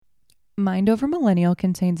Mind Over Millennial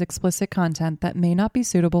contains explicit content that may not be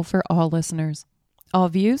suitable for all listeners. All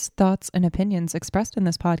views, thoughts, and opinions expressed in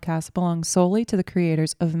this podcast belong solely to the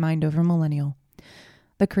creators of Mind Over Millennial.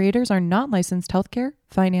 The creators are not licensed healthcare,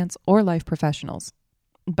 finance, or life professionals,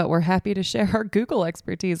 but we're happy to share our Google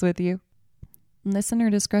expertise with you. Listener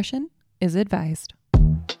discretion is advised.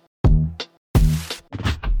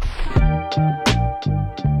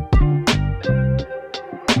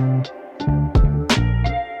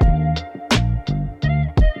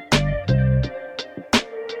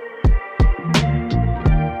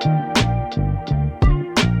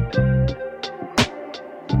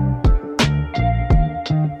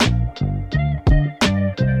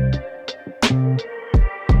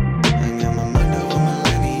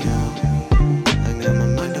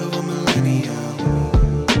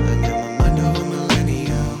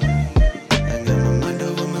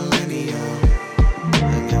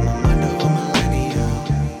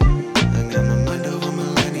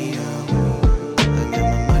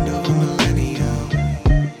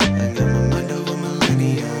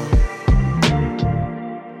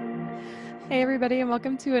 And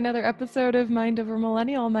welcome to another episode of Mind Over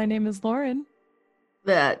Millennial. My name is Lauren.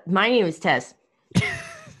 My name is Tess.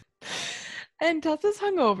 And Tess is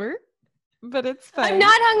hungover, but it's fine. I'm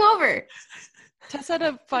not hungover. Tess had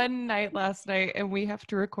a fun night last night, and we have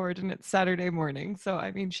to record, and it's Saturday morning. So,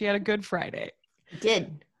 I mean, she had a good Friday. I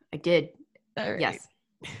did. All right. Yes.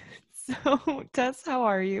 So, Tess, how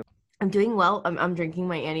are you? I'm doing well. I'm drinking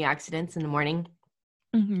my antioxidants in the morning.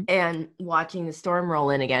 Mm-hmm. And watching the storm roll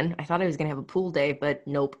in again. I thought I was going to have a pool day, but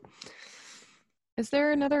nope. Is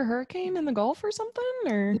there another hurricane in the Gulf or something?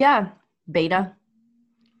 Or yeah, Beta.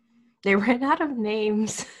 They ran out of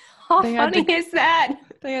names. How funny is that?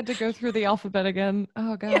 They had to go through the alphabet again.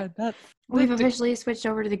 Oh, God. Yeah. We've officially switched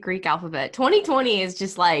over to the Greek alphabet. 2020 is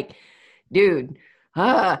just like, dude.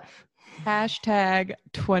 Hashtag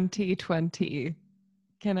 2020.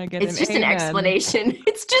 Can I get it's just amen? An explanation.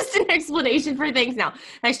 It's just an explanation for things now.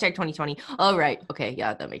 Hashtag 2020. All right. Okay.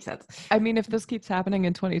 Yeah, that makes sense. I mean, if this keeps happening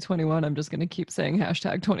in 2021, I'm just going to keep saying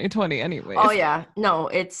hashtag 2020 anyways. Oh, yeah. No,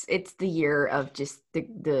 it's the year of just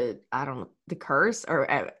the I don't know, the curse or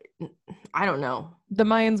I don't know. The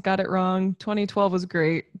Mayans got it wrong. 2012 was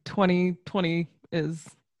great. 2020 is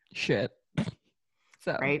shit.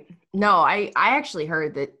 So right. No, I actually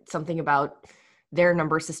heard that something about their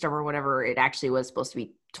number system or whatever, it actually was supposed to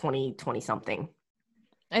be 2020 something.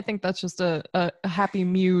 I think that's just a happy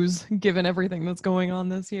muse given everything that's going on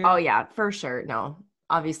this year. Oh yeah, for sure. No,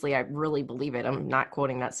 obviously I really believe it. I'm not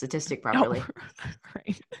quoting that statistic properly. No.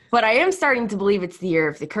 Right. But I am starting to believe it's the year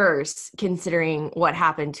of the curse, considering what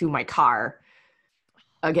happened to my car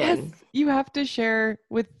again. Yes, you have to share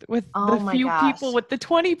with the few people, with the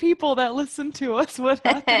 20 people that listen to us, what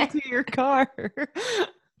happened to your car.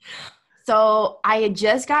 So I had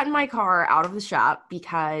just gotten my car out of the shop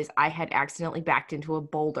because I had accidentally backed into a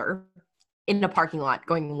boulder in a parking lot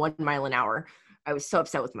going 1 mile an hour. I was so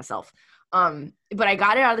upset with myself. But I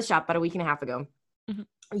got it out of the shop about a week and a half ago.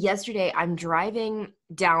 Mm-hmm. Yesterday, I'm driving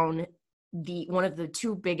down one of the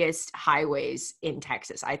two biggest highways in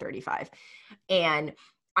Texas, I-35. And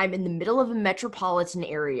I'm in the middle of a metropolitan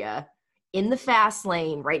area in the fast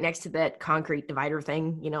lane right next to that concrete divider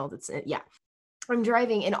thing, I'm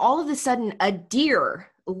driving, and all of a sudden, a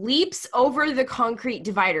deer leaps over the concrete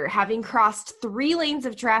divider, having crossed 3 lanes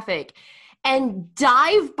of traffic, and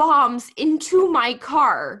dive bombs into my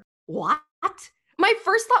car. What? My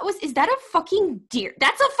first thought was, is that a fucking deer?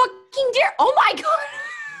 That's a fucking deer. Oh my God.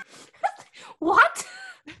 What?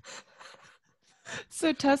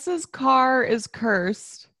 So Tessa's car is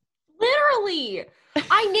cursed. Literally.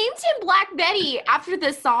 I named him Black Betty after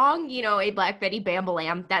the song, A Black Betty Bam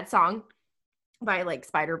Lamb, that song by like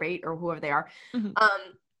Spiderbait or whoever they are. Mm-hmm.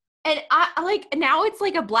 And I like, now it's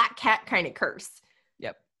like a black cat kind of curse.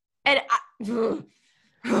 Yep. And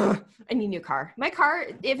I need a new car. My car,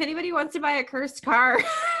 if anybody wants to buy a cursed car.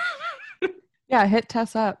 Yeah, hit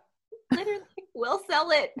Tess up. Literally, we'll sell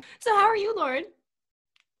it. So how are you, Lauren?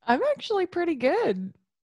 I'm actually pretty good.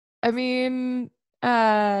 I mean,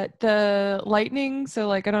 the Lightning, so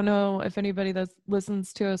like I don't know if anybody that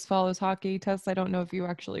listens to us follows hockey. Tess, I don't know if you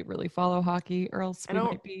actually really follow hockey, or else we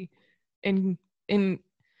might be in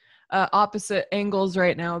opposite angles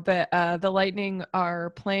right now. But the Lightning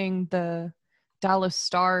are playing the Dallas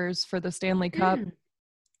Stars for the Stanley Cup.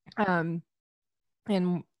 And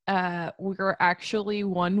we're actually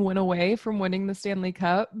 1 win away from winning the Stanley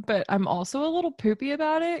Cup, but I'm also a little poopy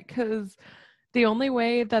about it because the only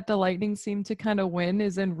way that the Lightning seem to kind of win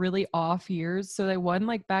is in really off years. So they won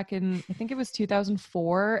like back in, I think it was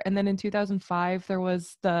 2004. And then in 2005, there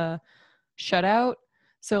was the shutout.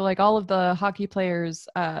 So like all of the hockey players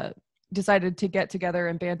decided to get together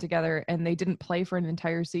and band together, and they didn't play for an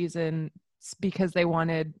entire season because they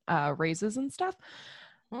wanted raises and stuff.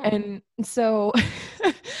 And so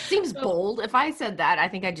seems bold. If I said that, I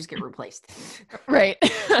think I'd just get replaced. Right.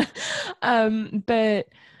 But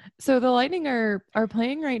so the Lightning are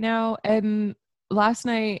playing right now, and last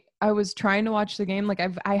night I was trying to watch the game. Like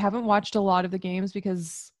I haven't watched a lot of the games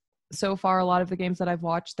because so far a lot of the games that I've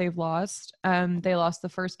watched they've lost. They lost the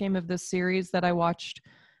first game of this series that I watched.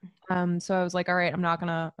 So I was like, all right, I'm not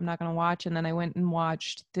gonna watch. And then I went and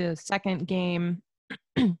watched the second game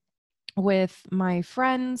with my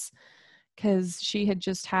friends because she had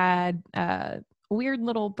just had a weird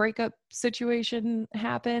little breakup situation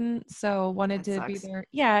happen. So wanted That to be sucks. there.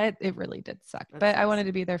 Yeah, it really did suck, That but I sucks. wanted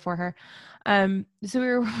to be there for her. So we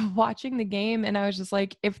were watching the game and I was just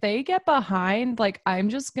like, if they get behind, like I'm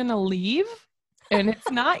just gonna leave. And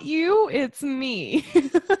it's not you, it's me.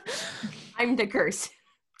 I'm the curse.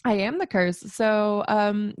 I am the curse. So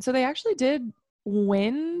they actually did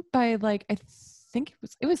win by like I think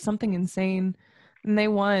it was something insane. And they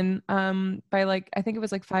won by like I think it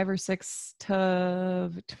was like 5 or 6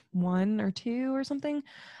 to 1 or 2 or something.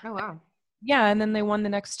 Oh wow. Yeah, and then they won the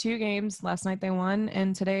next 2 games. Last night they won,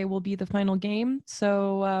 and today will be the final game.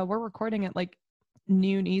 So we're recording at like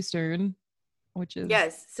noon Eastern, which is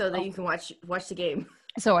Yes, so that you can watch the game.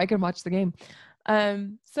 so I can watch the game.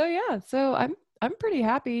 So yeah, so I'm pretty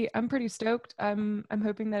happy. I'm pretty stoked. I'm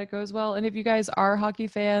hoping that it goes well. And if you guys are hockey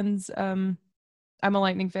fans, I'm a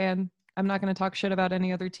Lightning fan. I'm not going to talk shit about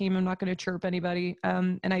any other team. I'm not going to chirp anybody.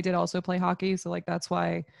 And I did also play hockey, so like that's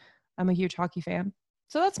why I'm a huge hockey fan.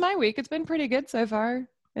 So that's my week. It's been pretty good so far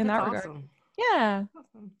in that regard. Awesome. Yeah.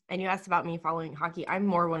 Awesome. And you asked about me following hockey. I'm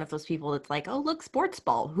more one of those people that's like, oh, look, sports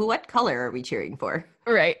ball. What color are we cheering for?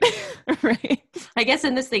 Right. Right. I guess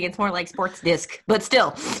in this thing, it's more like sports disc, but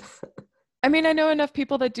still. I mean, I know enough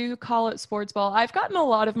people that do call it sports ball. I've gotten a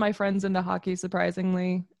lot of my friends into hockey,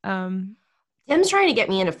 surprisingly. Tim's trying to get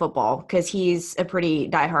me into football because he's a pretty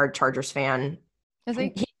diehard Chargers fan. Is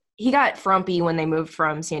he? He got frumpy when they moved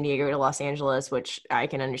from San Diego to Los Angeles, which I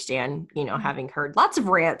can understand, having heard lots of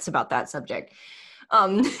rants about that subject.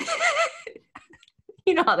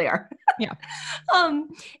 You know how they are. Yeah.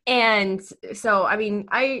 And so, I mean,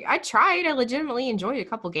 I tried. I legitimately enjoyed a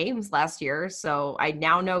couple games last year, so I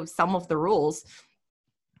now know some of the rules.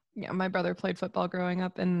 Yeah, my brother played football growing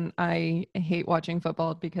up, and I hate watching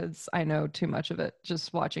football because I know too much of it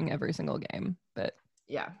just watching every single game. But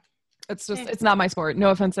yeah, it's not my sport. No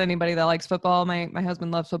offense to anybody that likes football. My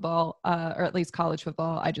husband loves football, or at least college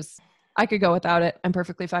football. I could go without it. I'm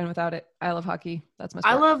perfectly fine without it. I love hockey. That's my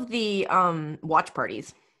sport. I love the watch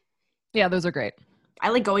parties. Yeah, those are great. I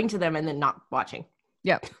like going to them and then not watching.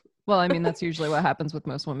 Yeah. Well, I mean, that's usually what happens with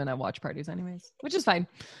most women at watch parties anyways, which is fine.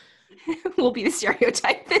 We'll be the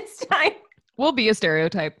stereotype this time. We'll be a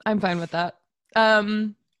stereotype. I'm fine with that.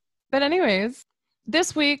 But anyways,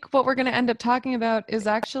 this week, what we're going to end up talking about is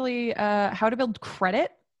actually how to build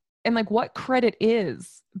credit and like what credit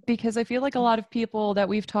is, because I feel like a lot of people that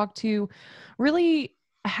we've talked to really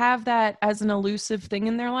have that as an elusive thing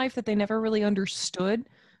in their life that they never really understood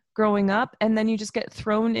growing up. And then you just get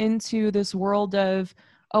thrown into this world of,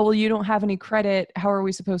 oh, well, you don't have any credit. How are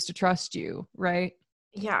we supposed to trust you? Right?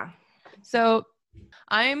 Yeah. So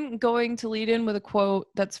I'm going to lead in with a quote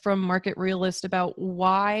that's from Market Realist about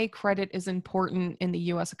why credit is important in the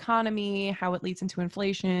US economy, how it leads into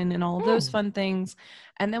inflation, and all of those fun things.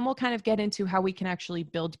 And then we'll kind of get into how we can actually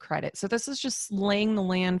build credit. So this is just laying the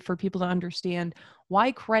land for people to understand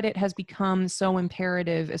why credit has become so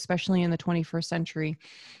imperative, especially in the 21st century.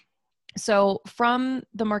 So from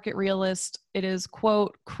the Market Realist, it is,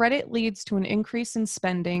 quote, credit leads to an increase in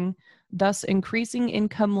spending, thus increasing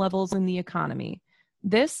income levels in the economy.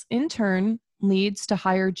 This, in turn, leads to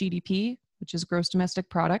higher GDP, which is gross domestic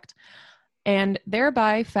product, and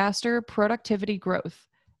thereby faster productivity growth.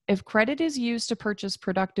 If credit is used to purchase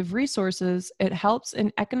productive resources, it helps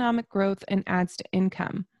in economic growth and adds to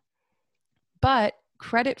income. But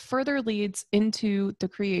credit further leads into the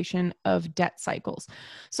creation of debt cycles.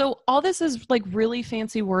 So all this is like really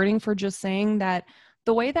fancy wording for just saying that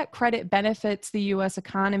the way that credit benefits the US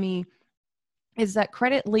economy is that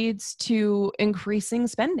credit leads to increasing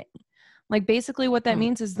spending. Like basically what that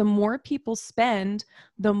means is the more people spend,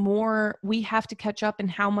 the more we have to catch up in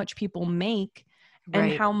how much people make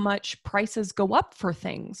and how much prices go up for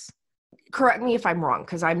things. Correct me if I'm wrong,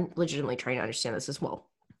 because I'm legitimately trying to understand this as well.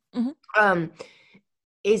 Mm-hmm.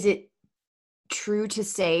 Is it true to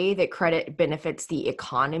say that credit benefits the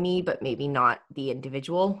economy, but maybe not the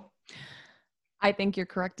individual? I think you're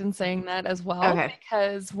correct in saying that as well, Okay.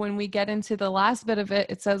 because when we get into the last bit of it,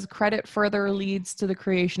 it says credit further leads to the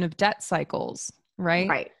creation of debt cycles, right?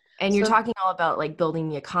 Right. And you're So, talking all about like building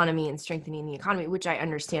the economy and strengthening the economy, which I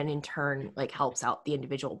understand in turn like helps out the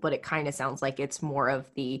individual, but it kind of sounds like it's more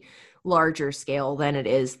of the larger scale than it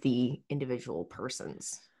is the individual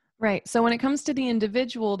persons. right. So when it comes to the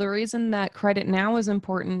individual, the reason that credit now is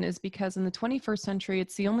important is because in the 21st century,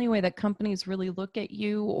 it's the only way that companies really look at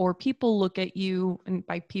you or people look at you. And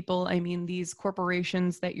by people, I mean these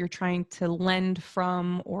corporations that you're trying to lend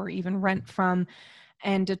from or even rent from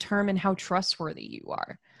and determine how trustworthy you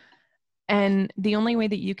are. And the only way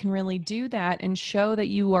that you can really do that and show that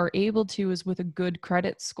you are able to is with a good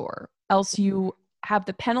credit score. Else you have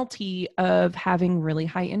the penalty of having really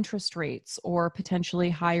high interest rates or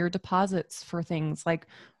potentially higher deposits for things like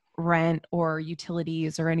rent or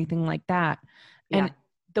utilities or anything like that. Yeah. And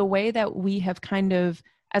the way that we have kind of,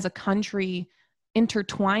 as a country,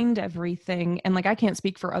 intertwined everything, and like I can't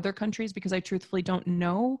speak for other countries because I truthfully don't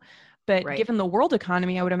know, but Right. given the world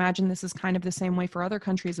economy, I would imagine this is kind of the same way for other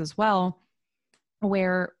countries as well,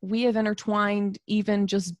 where we have intertwined even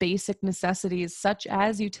just basic necessities such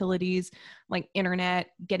as utilities like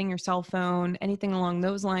internet, getting your cell phone, anything along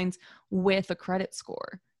those lines with a credit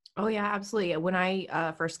score. Oh yeah, absolutely. When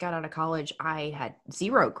I first got out of college, I had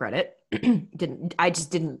zero credit. I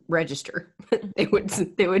just didn't register. They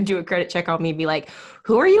would do a credit check on me and be like,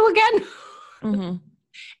 "Who are you again?" Mm-hmm.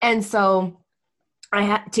 And so I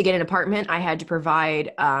had to get an apartment. I had to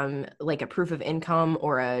provide like a proof of income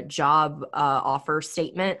or a job offer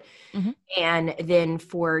statement. Mm-hmm. And then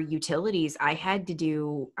for utilities, I had to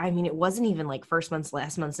do, I mean, it wasn't even like first month's,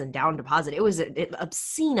 last month's, and down deposit. It was an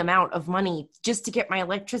obscene amount of money just to get my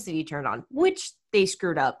electricity turned on, which they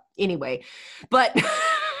screwed up anyway. But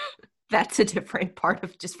that's a different part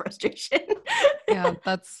of just frustration. Yeah,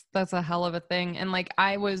 that's a hell of a thing. And like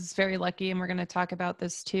I was very lucky, and we're going to talk about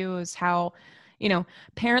this too, is how,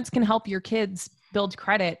 parents can help your kids build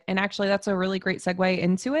credit. And actually that's a really great segue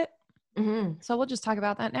into it. Mm-hmm. So we'll just talk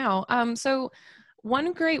about that now. So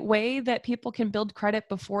one great way that people can build credit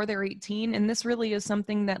before they're 18, and this really is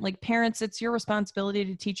something that like parents, it's your responsibility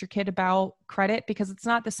to teach your kid about credit, because it's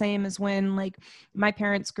not the same as when like my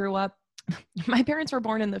parents grew up. My parents were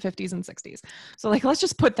born in the 50s and 60s. So like, let's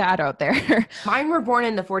just put that out there. Mine were born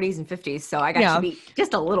in the 40s and 50s, so I got Yeah. to be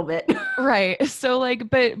just a little bit. Right. So like,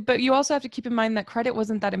 but you also have to keep in mind that credit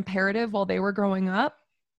wasn't that imperative while they were growing up.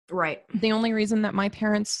 Right. The only reason that my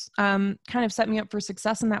parents kind of set me up for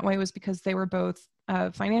success in that way was because they were both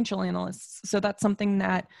financial analysts. So that's something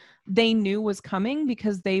that they knew was coming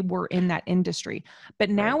because they were in that industry.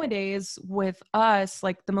 But nowadays, with us,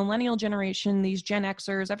 like the millennial generation, these Gen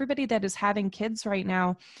Xers, everybody that is having kids right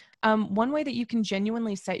now, one way that you can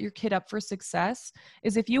genuinely set your kid up for success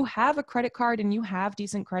is if you have a credit card and you have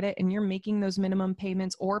decent credit and you're making those minimum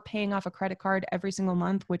payments or paying off a credit card every single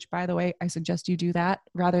month, which by the way, I suggest you do that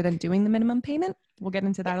rather than doing the minimum payment. We'll get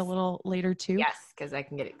into that a little later too. Yes, because that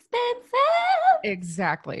can get expensive.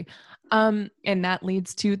 Exactly. And that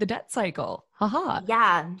leads to the debt cycle. Haha.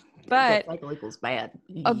 Yeah. But that cycle equals bad.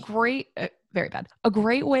 very bad. A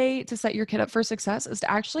great way to set your kid up for success is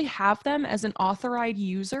to actually have them as an authorized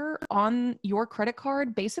user on your credit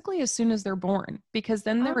card basically as soon as they're born, because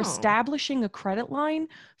then they're establishing a credit line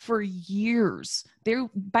for years.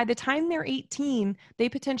 By the time they're 18, they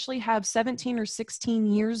potentially have 17 or 16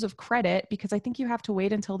 years of credit, because I think you have to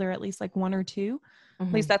wait until they're at least like 1 or 2.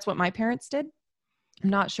 At least that's what my parents did. I'm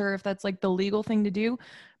not sure if that's like the legal thing to do,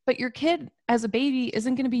 but your kid as a baby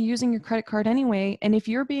isn't going to be using your credit card anyway. And if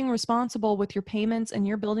you're being responsible with your payments and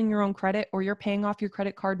you're building your own credit or you're paying off your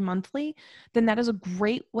credit card monthly, then that is a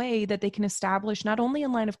great way that they can establish not only a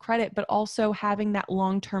line of credit, but also having that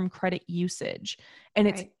long-term credit usage. And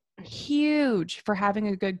it's huge for having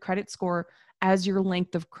a good credit score as your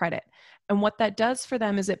length of credit. And what that does for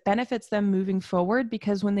them is it benefits them moving forward,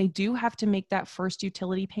 because when they do have to make that first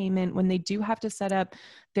utility payment, when they do have to set up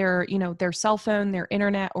their cell phone, their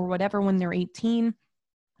internet or whatever when they're 18,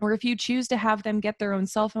 or if you choose to have them get their own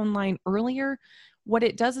cell phone line earlier, what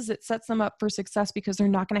it does is it sets them up for success because they're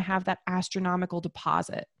not going to have that astronomical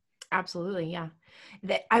deposit. Absolutely. Yeah.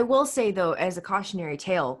 I will say though, as a cautionary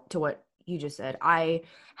tale to what you just said, I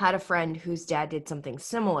had a friend whose dad did something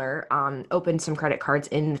similar, opened some credit cards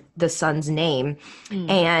in the son's name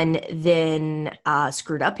and then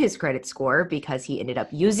screwed up his credit score because he ended up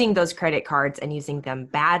using those credit cards and using them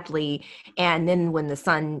badly. And then when the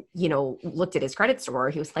son, looked at his credit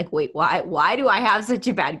score, he was like, wait, why do I have such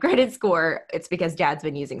a bad credit score? It's because dad's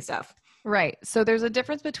been using stuff. Right. So there's a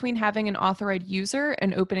difference between having an authorized user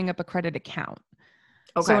and opening up a credit account.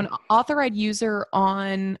 Okay. So an authorized user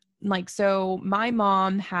on like, so my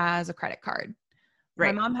mom has a credit card. My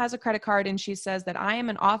Right. mom has a credit card and she says that I am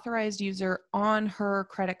an authorized user on her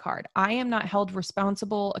credit card. I am not held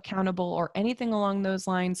responsible, accountable, or anything along those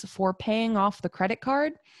lines for paying off the credit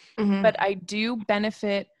card, Mm-hmm. but I do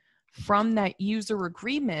benefit from that user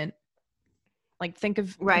agreement. Like think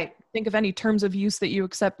of Right. any terms of use that you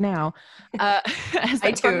accept now. As that,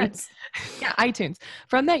 iTunes. yeah, iTunes.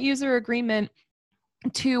 From that user agreement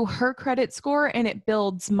to her credit score, and it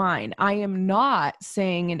builds mine. I am not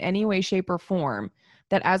saying in any way, shape, or form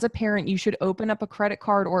that as a parent, you should open up a credit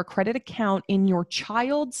card or a credit account in your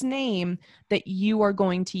child's name that you are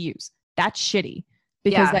going to use. That's shitty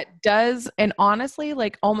because Yeah. that does, and honestly,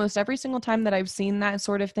 like almost every single time that I've seen that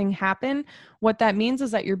sort of thing happen, what that means is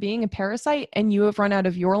that you're being a parasite and you have run out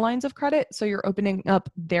of your lines of credit. So you're opening up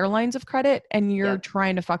their lines of credit and you're Yep.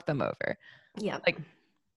 trying to fuck them over. Yeah. Like,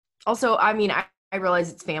 also, I mean, I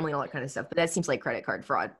realize it's family and all that kind of stuff, but that seems like credit card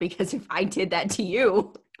fraud because if I did that to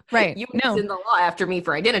you, right. you would send the law after me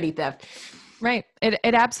for identity theft. Right. It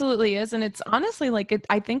absolutely is. And it's honestly like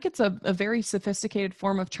I think it's a very sophisticated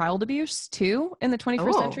form of child abuse too in the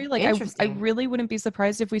 21st century. Like I really wouldn't be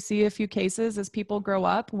surprised if we see a few cases as people grow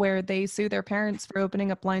up where they sue their parents for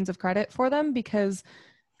opening up lines of credit for them because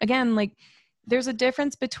again, like there's a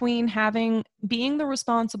difference between being the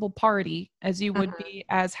responsible party as you would be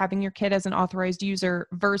as having your kid as an authorized user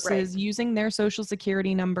versus using their social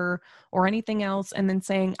security number or anything else and then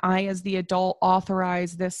saying, I, as the adult,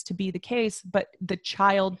 authorize this to be the case, but the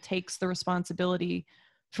child takes the responsibility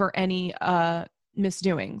for any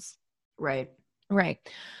misdoings. Right. Right.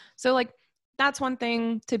 So like, that's one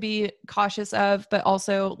thing to be cautious of, but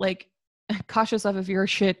also like cautious of if you're a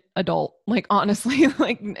shit adult. Like honestly,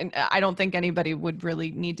 like I don't think anybody would really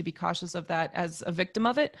need to be cautious of that as a victim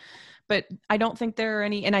of it. But I don't think there are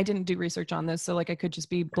any, and I didn't do research on this, so like I could just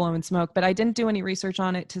be blowing smoke, but I didn't do any research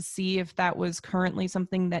on it to see if that was currently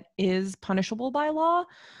something that is punishable by law.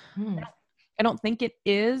 I don't think it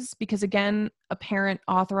is because again, a parent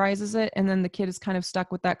authorizes it and then the kid is kind of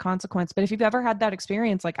stuck with that consequence. But if you've ever had that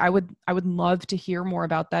experience, like I would love to hear more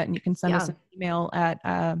about that. And you can send us an email at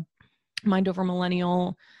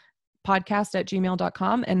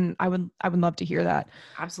mindovermillennialpodcast@gmail.com. And I would love to hear that.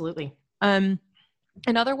 Absolutely.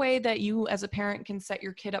 Another way that you as a parent can set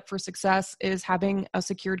your kid up for success is having a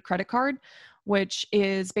secured credit card, which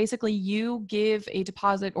is basically you give a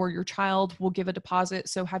deposit or your child will give a deposit.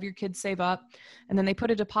 So have your kids save up and then they put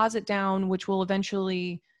a deposit down, which will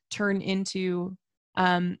eventually turn into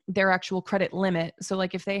their actual credit limit. So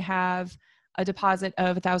like if they have a deposit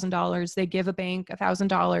of $1,000, they give a bank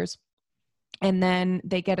 $1,000 and then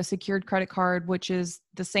they get a secured credit card, which is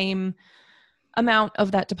the same amount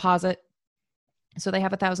of that deposit. So they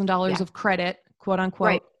have $1,000 of credit, quote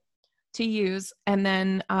unquote, to use. And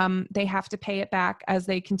then they have to pay it back as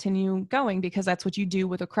they continue going because that's what you do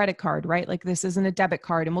with a credit card, right? Like this isn't a debit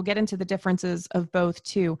card. And we'll get into the differences of both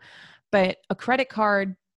too. But a credit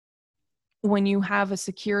card, when you have a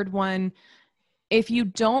secured one, if you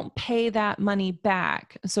don't pay that money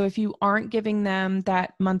back, so if you aren't giving them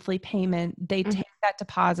that monthly payment, they take that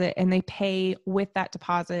deposit and they pay with that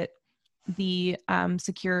deposit the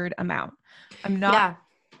secured amount. I'm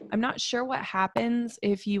not sure what happens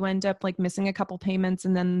if you end up like missing a couple payments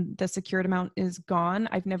and then the secured amount is gone.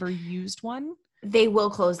 I've never used one. They will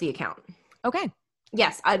close the account. Okay.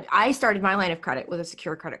 Yes. I started my line of credit with a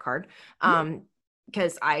secure credit card.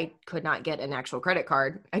 Because I could not get an actual credit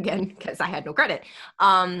card again because I had no credit.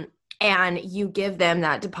 And you give them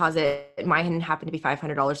that deposit. Mine happened to be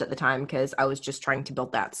 $500 at the time because I was just trying to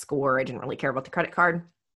build that score. I didn't really care about the credit card.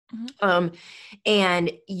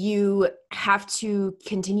 And you have to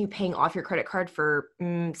continue paying off your credit card for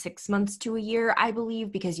 6 months to a year, I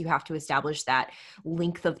believe, because you have to establish that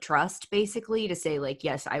length of trust basically to say like,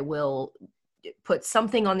 yes, I will put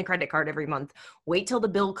something on the credit card every month, wait till the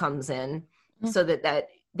bill comes in. So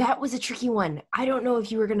that was a tricky one. I don't know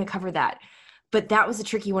if you were going to cover that, but that was a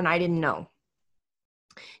tricky one. I didn't know.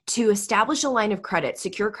 To establish a line of credit,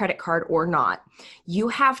 secure credit card or not, you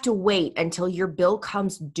have to wait until your bill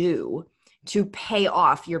comes due to pay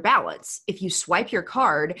off your balance. If you swipe your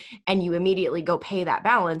card and you immediately go pay that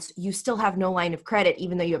balance, you still have no line of credit,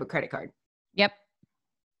 even though you have a credit card. Yep.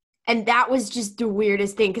 And that was just the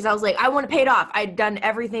weirdest thing because I was like, I want to pay it off. I'd done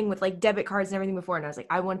everything with like debit cards and everything before. And I was like,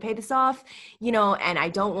 I want to pay this off, and I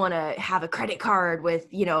don't want to have a credit card with,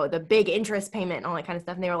 the big interest payment and all that kind of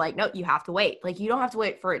stuff. And they were like, no, you have to wait. Like, you don't have to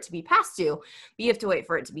wait for it to be past due, but you have to wait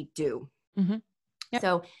for it to be due. Yep.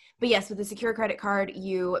 So, but yes, with a secure credit card,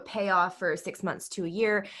 you pay off for 6 months to a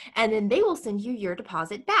year, and then they will send you your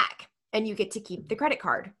deposit back and you get to keep the credit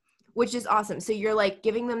card. which is awesome. So you're like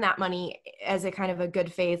giving them that money as a kind of a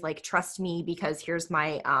good faith, like trust me because here's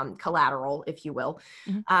my collateral, if you will.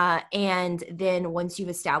 And then once you've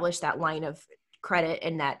established that line of credit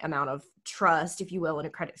and that amount of trust, if you will, in a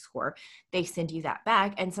credit score, they send you that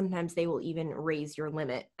back. And sometimes they will even raise your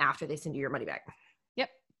limit after they send you your money back. Yep.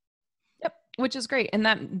 Which is great. And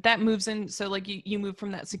that moves in. So like you move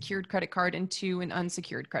from that secured credit card into an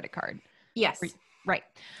unsecured credit card. Yes. Right.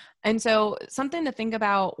 And so something to think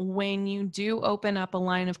about when you do open up a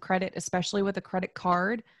line of credit, especially with a credit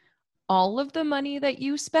card, all of the money that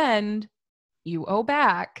you spend, you owe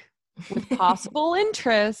back with possible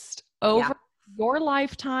interest over your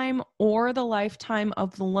lifetime or the lifetime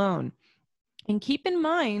of the loan. And keep in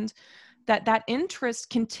mind that interest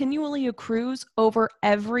continually accrues over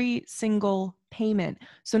every single payment.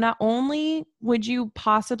 So not only would you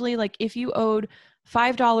possibly, like if you owed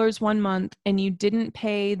 $5 one month and you didn't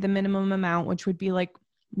pay the minimum amount, which would be like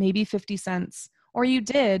maybe 50 cents, or you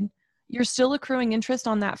did, you're still accruing interest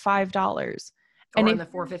on that $5. Or on the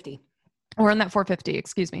 450. Or on that 450,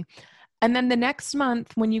 excuse me. And then the next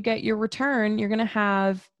month, when you get your return, you're going to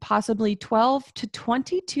have possibly 12 to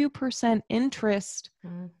 22% interest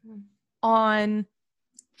on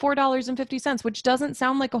 $4.50, which doesn't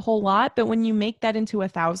sound like a whole lot, but when you make that into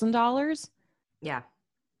 $1,000, yeah,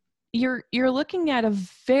 you're looking at a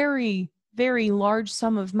very, very large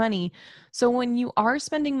sum of money. So when you are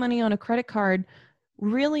spending money on a credit card,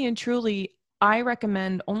 really and truly, I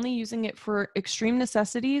recommend only using it for extreme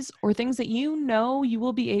necessities or things that you know you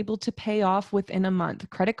will be able to pay off within a month.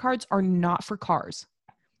 Credit cards are not for cars.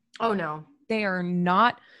 Oh, no. They are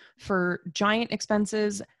not for giant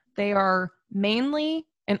expenses. They are mainly,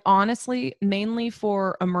 and honestly, mainly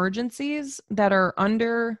for emergencies that are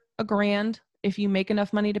under $1,000. If you make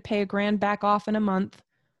enough money to pay $1,000 back off in a month,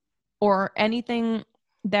 or anything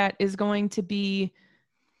that is going to be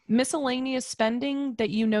miscellaneous spending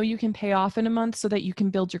that you know you can pay off in a month so that you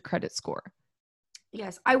can build your credit score.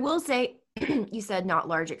 Yes, I will say you said not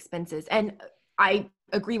large expenses, and I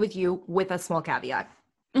agree with you with a small caveat.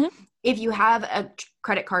 If you have a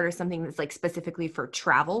credit card or something that's like specifically for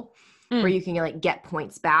travel, where you can like get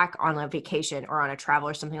points back on a vacation or on a travel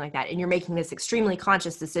or something like that, and you're making this extremely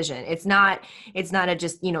conscious decision, it's not a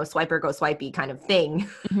just, you know, swipe or go swipey kind of thing.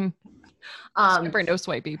 Swipe or no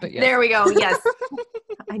swipey, but yes. There we go. Yes.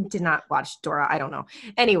 I did not watch Dora. I don't know.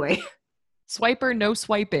 Anyway. Swipe or no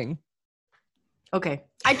swiping. Okay.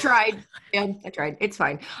 I tried. Yeah, I tried. It's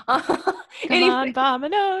fine. Come on,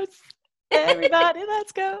 Vamonos. Everybody,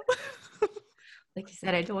 let's go. Like you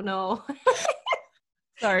said, I don't know.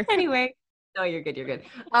 Sorry. Anyway. No, you're good. You're good.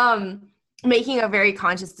 Making a very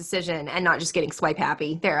conscious decision and not just getting swipe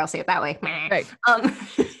happy. There, I'll say it that way. Right.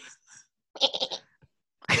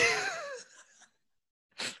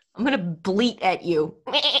 I'm going to bleat at you.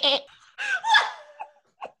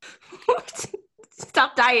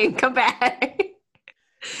 Stop dying. Come back.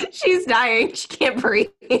 She's dying. She can't breathe.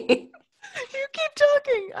 You keep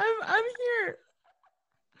talking. I'm here.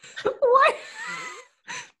 What?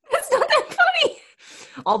 That's not that funny.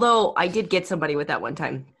 Although I did get somebody with that one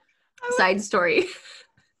time. Side story.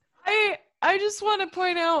 I just want to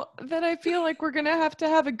point out that I feel like we're going to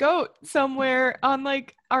have a goat somewhere on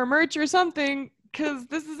like our merch or something, because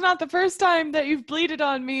this is not the first time that you've bleated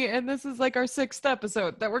on me, and this is like our 6th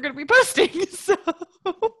episode that we're going to be posting. So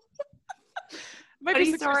might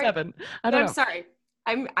be 6 or 7. I don't know. I'm sorry.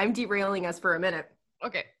 I'm derailing us for a minute.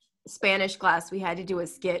 Okay. Spanish class, we had to do a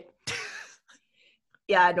skit.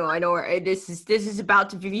 Yeah, no, I know. This is about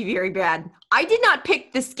to be very bad. I did not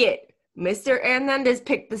pick the skit. Mr. Hernandez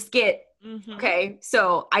picked the skit. Mm-hmm. Okay,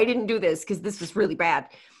 so I didn't do this because this was really bad.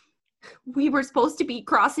 We were supposed to be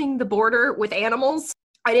crossing the border with animals.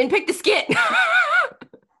 I didn't pick the skit.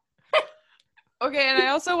 Okay, and I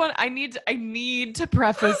also I need to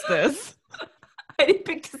preface this. I didn't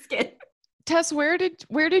pick the skit. Tess, where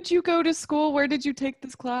did you go to school? Where did you take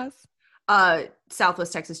this class?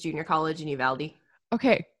 Southwest Texas Junior College in Uvalde.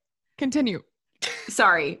 Okay, continue.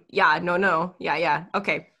 Sorry. Yeah, no. Yeah.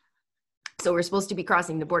 Okay. So we're supposed to be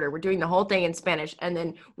crossing the border. We're doing the whole thing in Spanish. And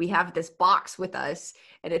then we have this box with us.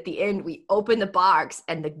 And at the end, we open the box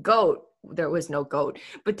and the goat, there was no goat,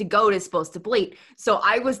 but the goat is supposed to bleat. So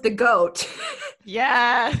I was the goat.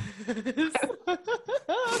 Yeah.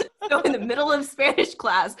 So in the middle of Spanish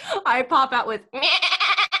class, I pop out with,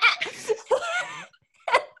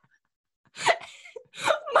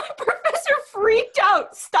 my professor freaked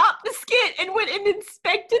out, stopped the skit, and went and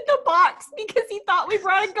inspected the box because he thought we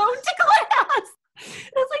brought a goat to class.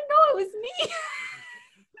 And I was like, no, it was me.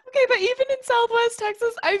 Okay, but even in Southwest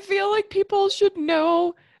Texas, I feel like people should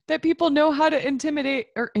know that people know how to intimidate.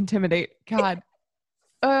 God.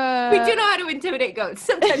 We do know how to intimidate goats.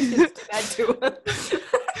 Sometimes it's too bad too.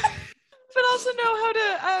 But also know how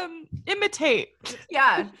to imitate.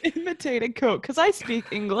 Yeah. Imitate a goat. Because I speak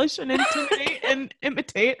English, and intimidate and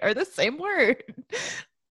imitate are the same word.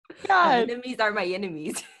 God. Enemies are my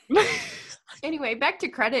enemies. Anyway, back to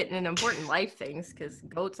credit and important life things, because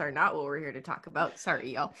goats are not what we're here to talk about.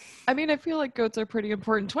 Sorry, y'all. I mean, I feel like goats are pretty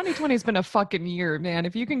important. 2020 has been a fucking year, man.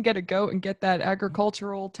 If you can get a goat and get that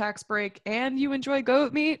agricultural tax break and you enjoy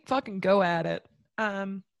goat meat, fucking go at it.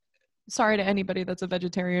 Sorry to anybody that's a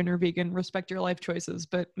vegetarian or vegan. Respect your life choices,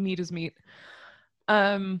 but meat is meat.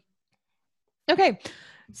 Okay,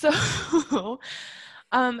 so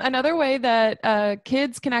another way that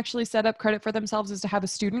kids can actually set up credit for themselves is to have a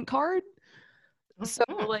student card. So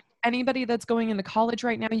like anybody that's going into college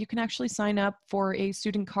right now, you can actually sign up for a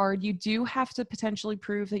student card. You do have to potentially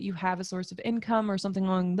prove that you have a source of income or something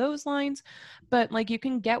along those lines, but like you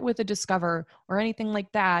can get with a Discover or anything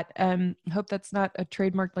like that. Hope that's not a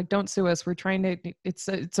trademark. Like, don't sue us. We're trying to, it's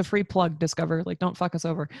a free plug, Discover. Like, don't fuck us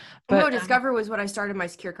over. But no, Discover was what I started my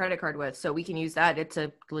secure credit card with, so we can use that. It's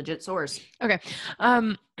a legit source. Okay.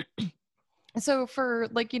 So for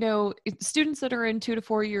like, students that are in 2 to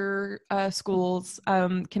 4 year schools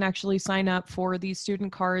can actually sign up for these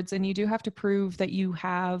student cards, and you do have to prove that you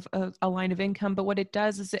have a line of income. But what it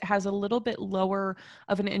does is it has a little bit lower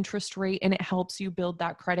of an interest rate, and it helps you build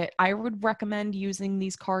that credit. I would recommend using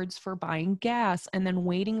these cards for buying gas and then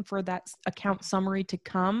waiting for that account summary to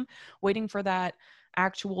come, waiting for that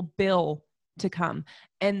actual bill to come.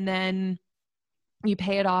 And then you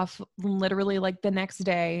pay it off literally like the next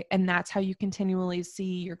day. And that's how you continually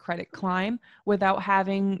see your credit climb without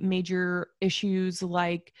having major issues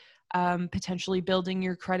like potentially building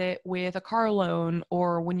your credit with a car loan,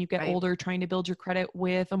 or when you get older, trying to build your credit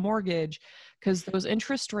with a mortgage, because those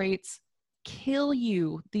interest rates kill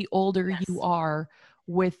you the older you are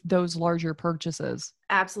with those larger purchases.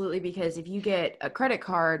 Absolutely. Because if you get a credit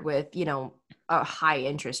card with, a high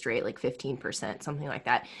interest rate, like 15%, something like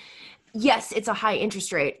that, yes, it's a high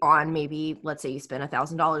interest rate on maybe, let's say you spend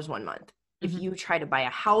 $1,000 one month. If you try to buy a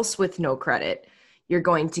house with no credit, you're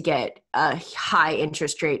going to get a high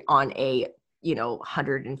interest rate on a,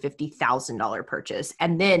 $150,000 purchase.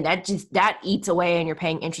 And then that eats away, and you're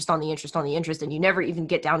paying interest on the interest on the interest, and you never even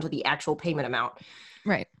get down to the actual payment amount.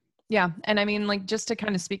 Right. Yeah. And I mean, like, just to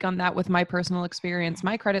kind of speak on that with my personal experience,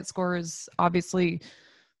 my credit score is obviously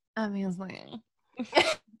amazing.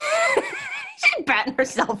 She's patting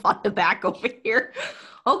herself on the back over here.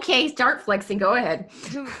 Okay, start flexing. Go ahead.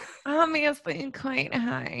 Obviously quite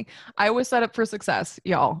high. I was set up for success,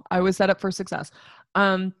 y'all. I was set up for success.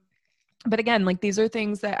 But again, like, these are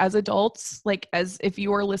things that as adults, like, as if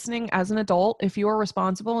you are listening as an adult, if you are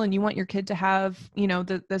responsible and you want your kid to have,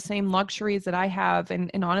 the same luxuries that I have,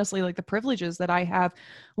 and honestly, like, the privileges that I have,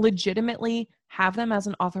 legitimately have them as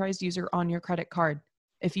an authorized user on your credit card.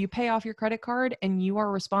 If you pay off your credit card and you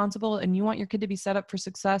are responsible and you want your kid to be set up for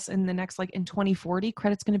success in the next, like, in 2040,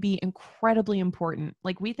 credit's going to be incredibly important.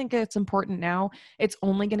 Like, we think it's important now. It's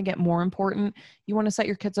only going to get more important. You want to set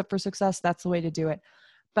your kids up for success, that's the way to do it.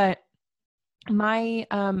 But my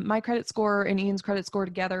credit score and Ian's credit score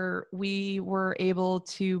together, we were able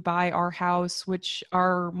to buy our house, which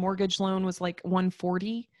our mortgage loan was like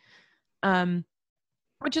 140,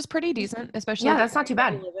 which is pretty decent, especially. Yeah, that's not too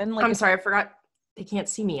bad. Like, I'm sorry, I forgot. They can't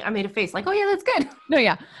see me. I made a face like, oh yeah, that's good. No,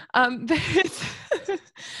 yeah. But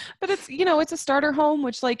it's, it's a starter home,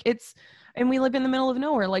 which, like, and we live in the middle of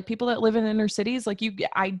nowhere. Like, people that live in inner cities, like,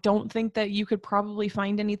 I don't think that you could probably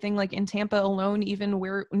find anything like in Tampa alone, even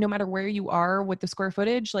no matter where you are with the square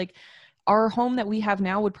footage, like, our home that we have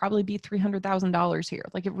now would probably be $300,000 here.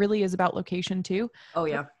 Like, it really is about location too. Oh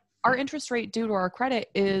yeah. Our interest rate due to our credit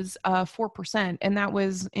is 4%. And that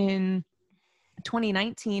was in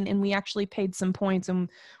 2019, and we actually paid some points, and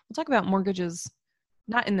we'll talk about mortgages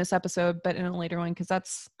not in this episode but in a later one, because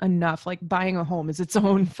that's enough. Like, buying a home is its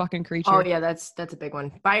own fucking creature. Oh yeah, that's a big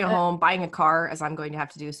one. Buying a home, buying a car, as I'm going to have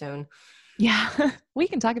to do soon. Yeah. We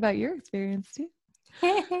can talk about your experience too.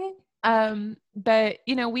 But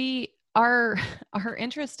our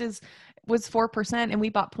interest was 4%, and we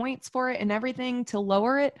bought points for it and everything to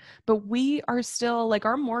lower it, but we are still, like,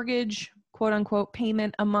 our mortgage quote unquote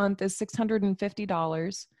payment a month is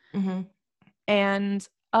 $650. Mm-hmm. And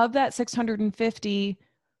of that $650,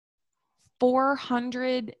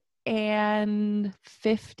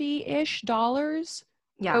 $450-ish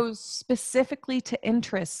goes specifically to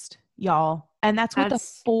interest, y'all. And that's with a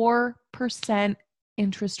 4%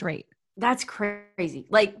 interest rate. That's crazy.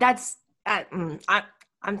 Like, that's, I'm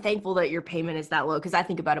thankful that your payment is that low, because I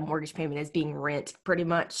think about a mortgage payment as being rent pretty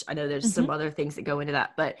much. I know there's some other things that go into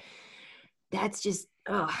that, but that's just,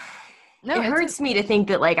 ugh. No, It hurts me to think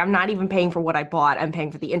that like I'm not even paying for what I bought. I'm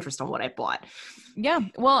paying for the interest on what I bought. Yeah.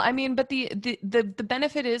 Well, I mean, but the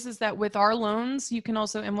benefit is that with our loans, you can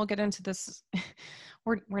also, and we'll get into this.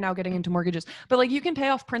 We're now getting into mortgages, but like you can pay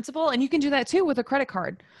off principal, and you can do that too with a credit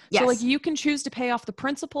card. Yes. So like you can choose to pay off the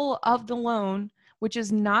principal of the loan, which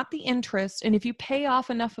is not the interest. And if you pay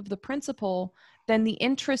off enough of the principal, then the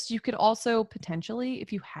interest you could also potentially,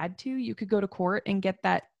 if you had to, you could go to court and get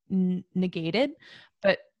that negated.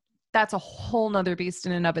 But that's a whole nother beast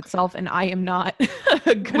in and of itself. And I am not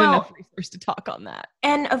a good enough resource to talk on that.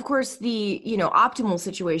 And of course, the, optimal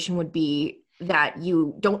situation would be that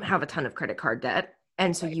you don't have a ton of credit card debt.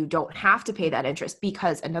 And so you don't have to pay that interest,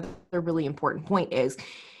 because another really important point is,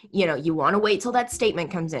 you want to wait till that statement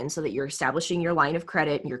comes in so that you're establishing your line of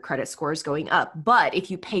credit and your credit score is going up. But if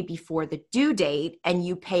you pay before the due date and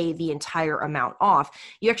you pay the entire amount off,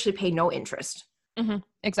 you actually pay no interest. Mm-hmm.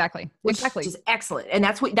 Exactly. Which is excellent. And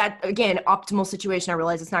that's that, again, optimal situation. I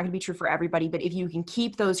realize it's not going to be true for everybody, but if you can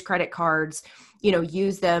keep those credit cards,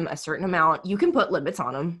 use them a certain amount, you can put limits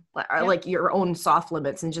on them, like your own soft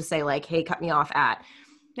limits, and just say like, hey, cut me off at.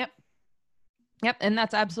 Yep. And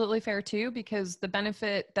that's absolutely fair too, because the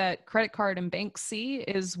benefit that credit card and banks see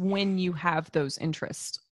is when you have those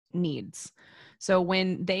interest needs. So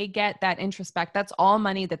when they get that interest back, that's all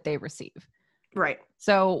money that they receive. Right.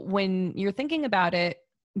 So when you're thinking about it,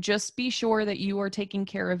 just be sure that you are taking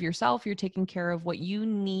care of yourself. You're taking care of what you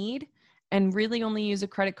need, and really only use a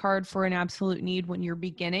credit card for an absolute need when you're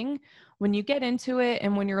beginning. When you get into it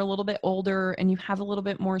and when you're a little bit older and you have a little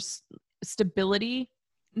bit more stability,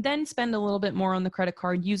 then spend a little bit more on the credit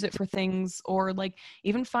card, use it for things, or like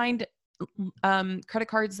even find credit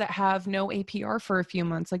cards that have no APR for a few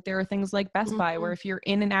months. Like there are things like Best Buy where if you're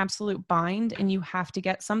in an absolute bind and you have to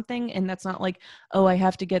get something, and that's not like, oh, I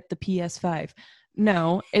have to get the PS5.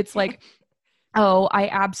 No, it's like, oh,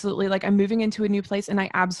 I'm moving into a new place and I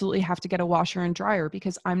absolutely have to get a washer and dryer,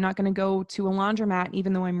 because I'm not going to go to a laundromat,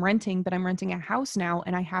 even though I'm renting, but I'm renting a house now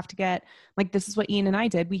and I have to get, like, this is what Ian and I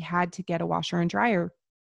did. We had to get a washer and dryer.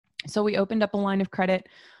 So we opened up a line of credit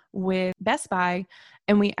with Best Buy,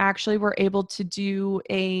 and we actually were able to do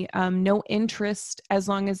a no interest as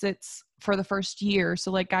long as it's for the first year.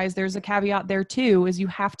 So like, guys, there's a caveat there too, is you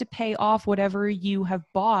have to pay off whatever you have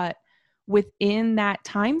bought within that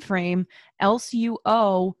time frame, else you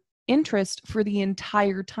owe interest for the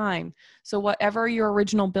entire time. So whatever your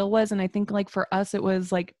original bill was, and I think like for us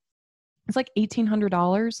it's like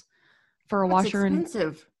 $1,800 for a washer.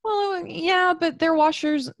 Expensive. Well, yeah, but they're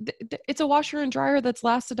washers. It's a washer and dryer that's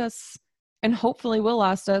lasted us, and hopefully will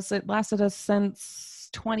last us. It lasted us since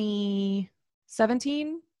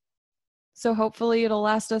 2017. So hopefully it'll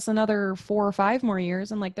last us another 4 or 5 more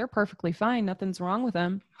years. And like, they're perfectly fine. Nothing's wrong with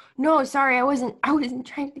them. No, sorry. I wasn't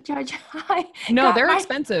trying to judge. No, they're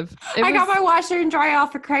expensive. I got my washer and dryer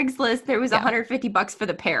off of Craigslist. There was $150 for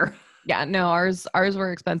the pair. Yeah, no, ours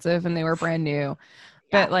were expensive and they were brand new.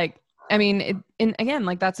 But like, I mean, and again,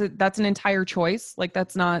 like that's an entire choice. Like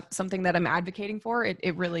that's not something that I'm advocating for.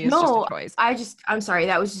 It really is just a choice. I'm sorry.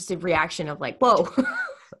 That was just a reaction of like, whoa,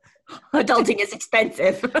 adulting is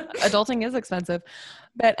expensive. Adulting is expensive.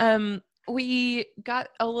 But we got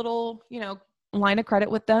a little, line of credit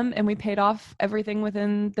with them, and we paid off everything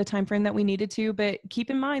within the time frame that we needed to. But keep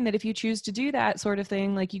in mind that if you choose to do that sort of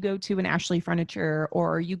thing, like you go to an Ashley Furniture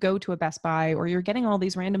or you go to a Best Buy, or you're getting all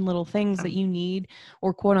these random little things that you need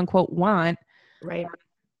or quote unquote want, right,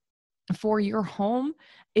 for your home,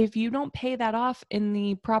 if you don't pay that off in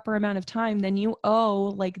the proper amount of time, then you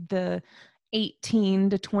owe like the 18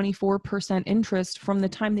 to 24% interest from the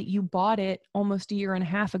time that you bought it almost a year and a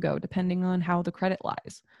half ago, depending on how the credit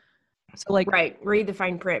lies. So like, right, read the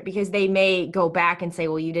fine print, because they may go back and say,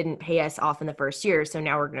 well, you didn't pay us off in the first year, so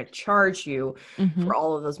now we're going to charge you for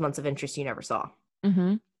all of those months of interest you never saw.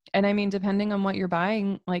 And I mean, depending on what you're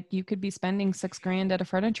buying, like you could be spending $6,000 at a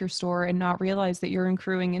furniture store and not realize that you're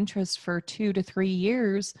accruing interest for 2 to 3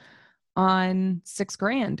 years on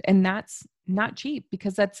 $6,000. And that's not cheap,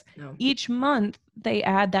 because that's each month they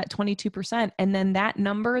add that 22%. And then that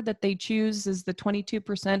number that they choose is the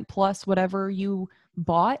 22% plus whatever you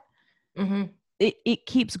bought. It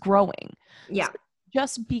keeps growing. Yeah. So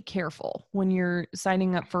just be careful when you're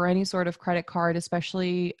signing up for any sort of credit card,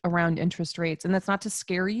 especially around interest rates. And that's not to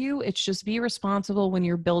scare you. It's just be responsible when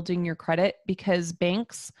you're building your credit, because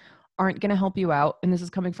banks aren't going to help you out. And this is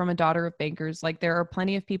coming from a daughter of bankers. Like there are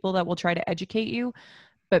plenty of people that will try to educate you,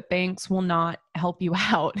 but banks will not help you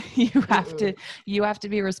out. You have to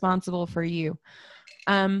be responsible for you.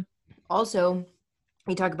 Also,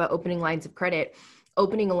 you talk about opening lines of credit.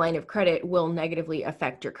 Opening a line of credit will negatively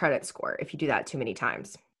affect your credit score if you do that too many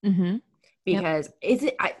times. Yep. because is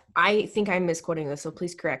it, I think I'm misquoting this, so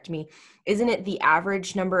please correct me. Isn't it the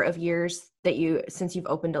average number of years that since you've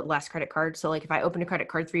opened a last credit card? So like if I opened a credit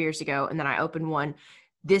card 3 years ago and then I opened one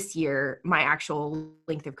this year, my actual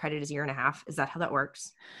length of credit is a year and a half. Is that how that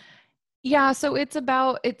works? Yeah, so it's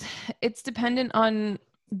dependent on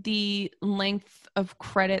the length of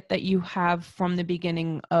credit that you have from the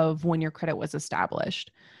beginning of when your credit was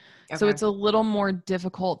established. So Okay. it's a little more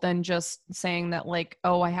difficult than just saying that like,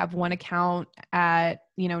 oh, I have one account at,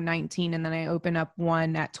 19 and then I open up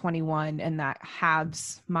one at 21 and that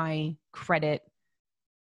halves my credit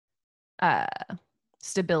uh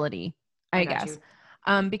stability, I I got guess.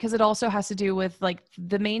 you. Because it also has to do with like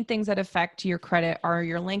the main things that affect your credit are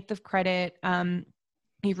your length of credit,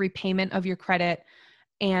 your repayment of your credit,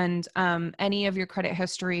 and any of your credit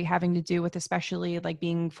history having to do with especially like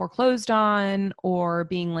being foreclosed on or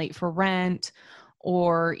being late for rent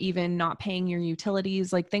or even not paying your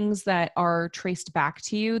utilities, like things that are traced back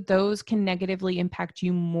to you. Those can negatively impact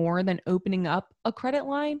you more than opening up a credit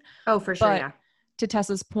line. Oh, for sure. But Yeah. to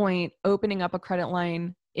Tessa's point, opening up a credit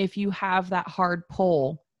line, if you have that hard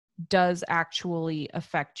pull, does actually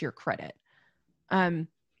affect your credit. Um,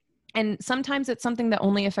 and sometimes it's something that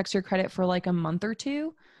only affects your credit for like a month or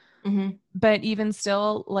two. Mm-hmm. But even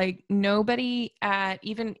still, like nobody at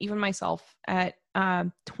even myself at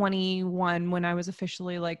 21, when I was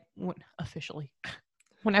officially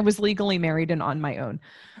when I was legally married and on my own,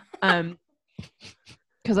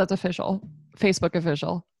 because that's official, Facebook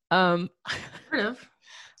official. Sort of.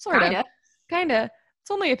 Sort of, Kinda. kind of.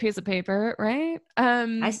 It's only a piece of paper, right?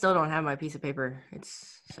 I still don't have my piece of paper.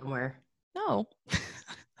 It's somewhere. No.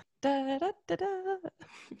 Da, da, da, da.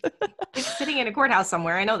 It's sitting in a courthouse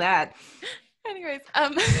somewhere. I know that. Anyways,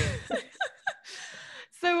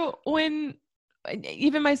 so when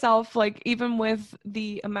even myself, like even with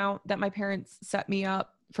the amount that my parents set me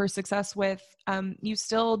up for success with, you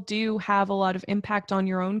still do have a lot of impact on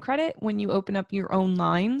your own credit when you open up your own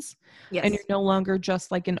lines and you're Yes. no longer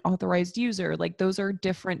just like an authorized user. Like those are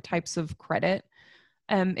different types of credit.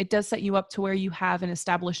 It does set you up to where you have an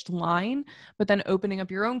established line, but then opening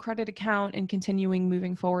up your own credit account and continuing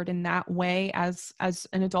moving forward in that way as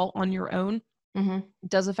an adult on your own Mm-hmm.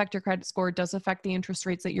 does affect your credit score, does affect the interest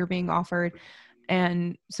rates that you're being offered,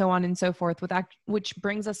 and so on and so forth. With that, which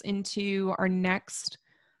brings us into our next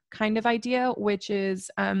kind of idea, which is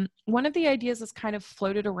one of the ideas is kind of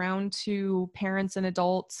floated around to parents and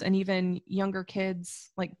adults and even younger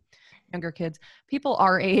kids, people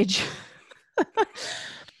our age.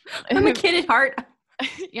 I'm a kid at heart.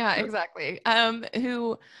 Yeah, exactly.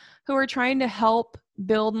 Who are trying to help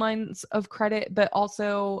build lines of credit, but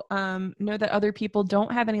also know that other people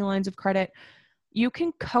don't have any lines of credit. You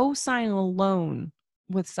can co-sign a loan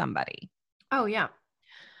with somebody. Oh, yeah.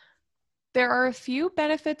 There are a few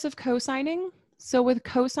benefits of co-signing. So with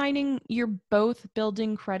co-signing, you're both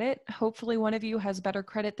building credit. Hopefully one of you has better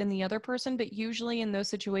credit than the other person, but usually in those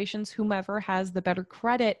situations, whomever has the better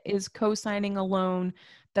credit is co-signing a loan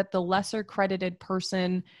that the lesser credited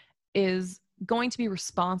person is going to be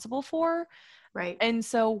responsible for. Right. And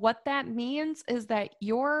so what that means is that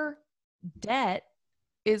your debt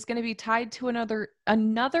is going to be tied to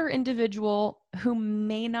another individual who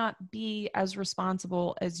may not be as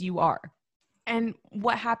responsible as you are. And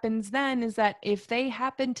what happens then is that if they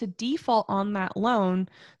happen to default on that loan,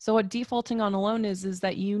 so what defaulting on a loan is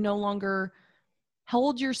that you no longer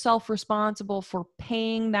hold yourself responsible for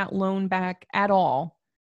paying that loan back at all.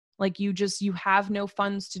 Like you have no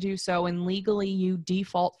funds to do so, and legally you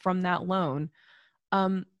default from that loan.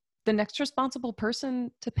 The next responsible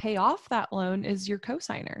person to pay off that loan is your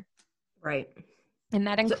cosigner. Right. And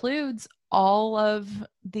that includes all of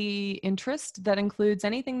the interest, that includes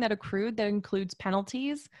anything that accrued, that includes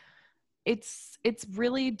penalties. It's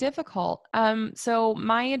really difficult. So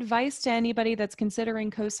my advice to anybody that's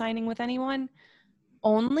considering co-signing with anyone,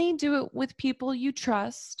 only do it with people you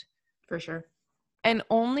trust. For sure. And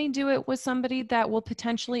only do it with somebody that will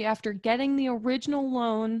potentially, after getting the original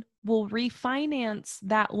loan, will refinance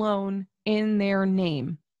that loan in their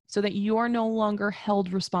name so that you are no longer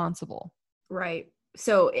held responsible. Right.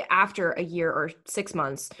 So after a year or 6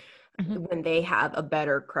 months, Mm-hmm. when they have a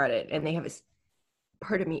better credit and they have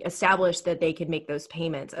established that they can make those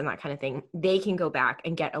payments and that kind of thing, they can go back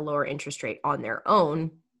and get a lower interest rate on their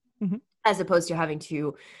own, Mm-hmm. as opposed to having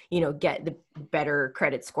to, get the better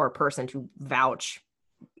credit score person to vouch,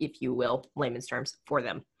 if you will, layman's terms, for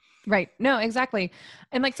them. Right. No, exactly.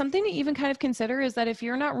 And like something to even kind of consider is that if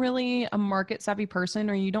you're not really a market savvy person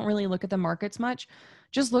or you don't really look at the markets much,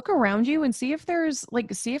 just look around you and see if there's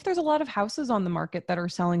a lot of houses on the market that are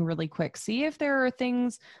selling really quick. See if there are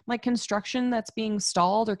things like construction that's being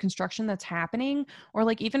stalled or construction that's happening or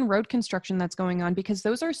like even road construction that's going on, because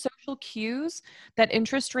those are social cues that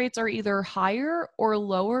interest rates are either higher or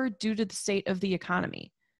lower due to the state of the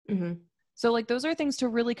economy. Mm-hmm. So like those are things to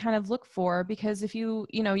really kind of look for, because if you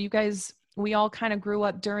guys, we all kind of grew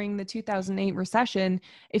up during the 2008 recession.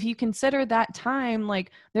 If you consider that time, like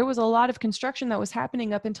there was a lot of construction that was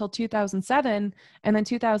happening up until 2007, and then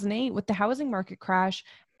 2008 with the housing market crash,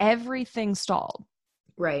 everything stalled.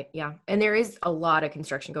 Right. Yeah. And there is a lot of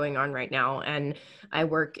construction going on right now. And I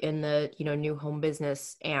work in the, new home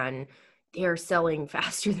business, and they're selling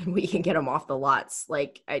faster than we can get them off the lots.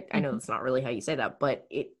 Like, I know that's not really how you say that, but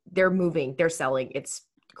they're moving, they're selling. It's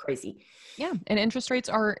crazy. Yeah. And interest rates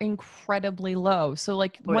are incredibly low. So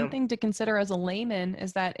like Oh, one yeah. thing to consider as a layman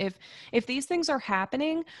is that if these things are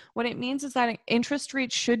happening, what it means is that interest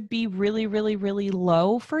rates should be really, really, really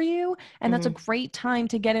low for you. And that's a Mm-hmm. great time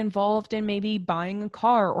to get involved in maybe buying a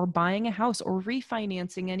car or buying a house or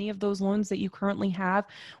refinancing any of those loans that you currently have,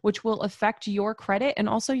 which will affect your credit and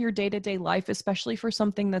also your day-to-day life, especially for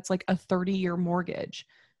something that's like a 30-year mortgage.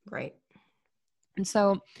 Right. And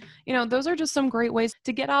so, those are just some great ways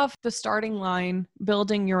to get off the starting line,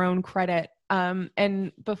 building your own credit.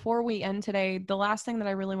 And before we end today, the last thing that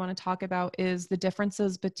I really want to talk about is the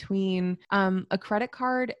differences between a credit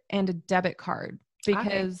card and a debit card. Okay.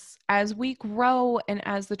 Because as we grow and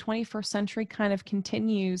as the 21st century kind of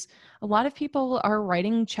continues, a lot of people are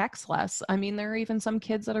writing checks less. I mean, there are even some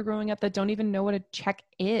kids that are growing up that don't even know what a check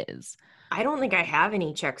is. I don't think I have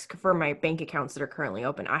any checks for my bank accounts that are currently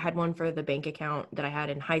open. I had one for the bank account that I had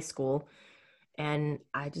in high school, and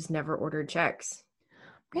I just never ordered checks.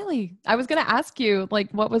 Really? I was going to ask you,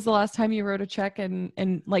 like, what was the last time you wrote a check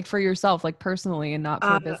and like for yourself, like personally and not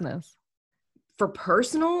for Uh, a business? for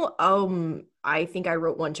personal, I think I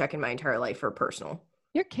wrote one check in my entire life for personal.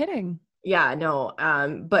 You're kidding. Yeah, no.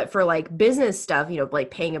 But for like business stuff, like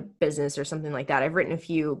paying a business or something like that, I've written a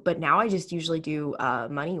few, but now I just usually do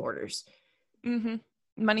money orders. Mm-hmm.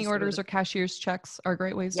 Money Just go to orders the or cashier's checks are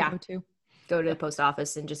great ways to yeah, go to. go to the Yep. post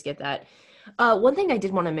office and just get that. One thing I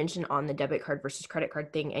did want to mention on the debit card versus credit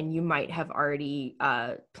card thing, and you might have already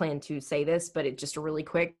planned to say this, but it's just a really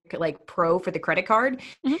quick like pro for the credit card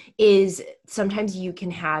Hmm. is sometimes you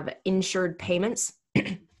can have insured payments,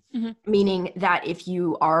 Hmm. meaning that if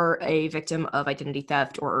you are a victim of identity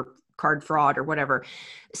theft or card fraud or whatever,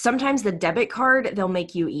 sometimes the debit card, they'll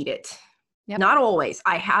make you eat it. Yep. Not always.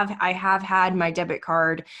 I have had my debit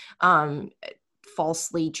card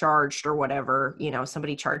falsely charged or whatever.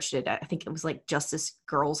 Somebody charged it. I think it was like Justice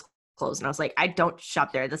Girls clothes, and I was like, I don't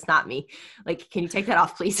shop there. That's not me. Like, can you take that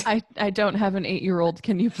off, please? I don't have an 8-year-old.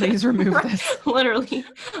 Can you please remove Right, this? literally.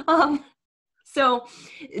 Um, so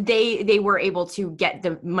they were able to get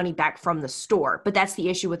the money back from the store, but that's the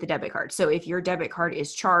issue with the debit card. So if your debit card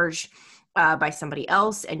is charged by somebody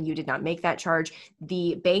else and you did not make that charge,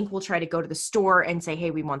 the bank will try to go to the store and say, "Hey,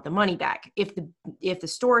 we want the money back." If the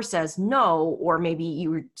store says no, or maybe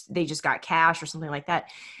they just got cash or something like that,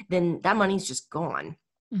 then that money's just gone.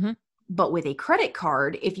 Hmm. But with a credit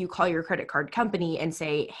card, if you call your credit card company and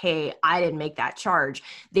say, "Hey, I didn't make that charge,"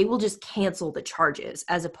 they will just cancel the charges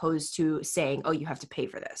as opposed to saying, "Oh, you have to pay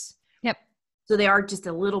for this." Yep. So they are just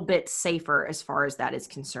a little bit safer as far as that is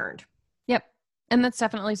concerned. Yep. And that's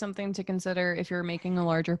definitely something to consider if you're making a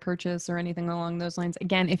larger purchase or anything along those lines.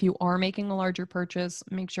 Again, if you are making a larger purchase,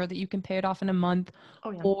 make sure that you can pay it off in a month,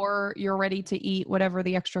 Oh, yeah. or you're ready to eat whatever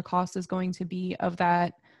the extra cost is going to be of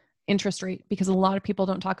that interest rate, because a lot of people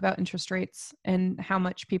don't talk about interest rates and how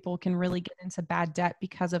much people can really get into bad debt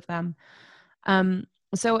because of them.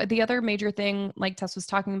 So the other major thing, like Tess was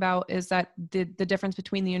talking about, is that the difference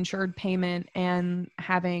between the insured payment and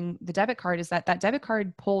having the debit card is that debit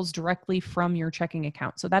card pulls directly from your checking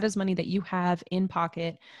account. So that is money that you have in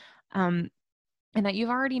pocket, and that you've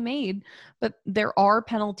already made. But there are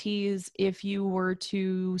penalties if you were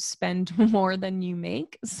to spend more than you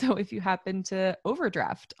make. So if you happen to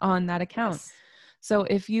overdraft on that account. Yes. So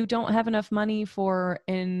if you don't have enough money for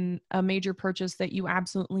a major purchase that you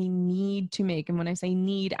absolutely need to make, and when I say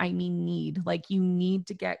need, I mean need, like you need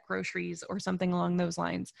to get groceries or something along those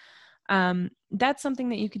lines, that's something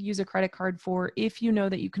that you could use a credit card for if you know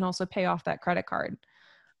that you can also pay off that credit card,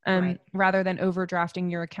 Right. rather than overdrafting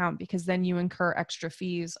your account, because then you incur extra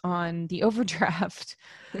fees on the overdraft.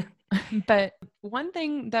 But one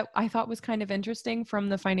thing that I thought was kind of interesting from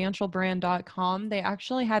the financialbrand.com, they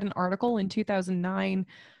actually had an article in 2009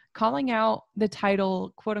 calling out the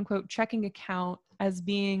title, quote unquote, checking account as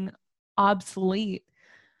being obsolete.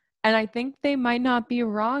 And I think they might not be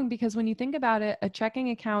wrong, because when you think about it, a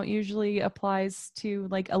checking account usually applies to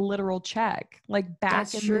like a literal check. Like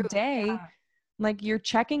back in the day, like your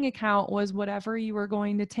checking account was whatever you were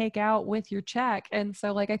going to take out with your check. And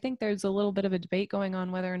so like I think there's a little bit of a debate going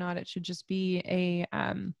on whether or not it should just be a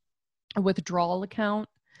withdrawal account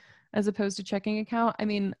as opposed to checking account. I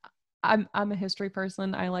mean, I'm a history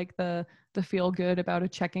person. I like the feel good about a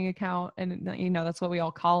checking account, and that's what we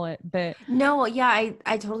all call it. But no, yeah,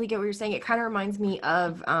 I totally get what you're saying. It kind of reminds me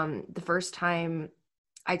of the first time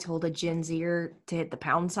I told a Gen Zer to hit the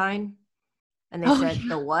pound sign, and they said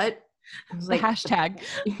the what? I was like, the hashtag.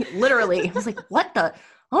 Literally, I was like, what the?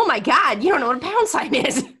 Oh my God, you don't know what a pound sign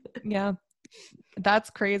is. Yeah, that's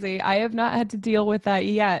crazy. I have not had to deal with that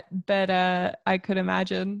yet, but I could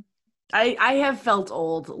imagine. I have felt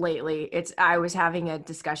old lately. I was having a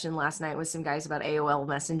discussion last night with some guys about AOL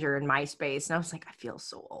Messenger and MySpace, and I was like, I feel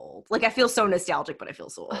so old. Like I feel so nostalgic, but I feel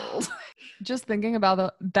so old. Just thinking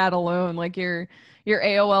about that alone, like your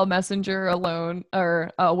AOL Messenger alone,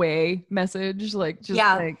 or away message, like just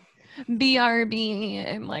like BRB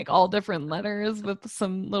and like all different letters with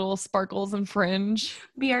some little sparkles and fringe.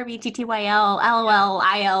 BRB TTYL LOL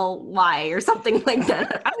ILY or something like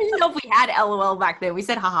that. I don't even know if we had LOL back then. We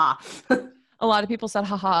said haha. A lot of people said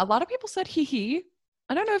haha. A lot of people said hee hee.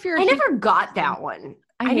 I don't know if you're. I never got that one.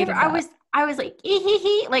 I was like hee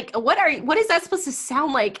hee. Like what is that supposed to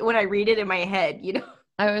sound like when I read it in my head? You know.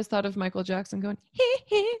 I always thought of Michael Jackson going hee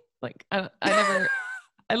hee. Like I never.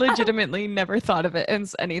 I legitimately never thought of it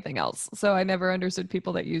as anything else. So I never understood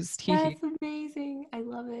people that used hee hee. That's amazing. I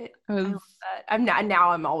love it. I love that.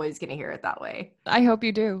 I'm always going to hear it that way. I hope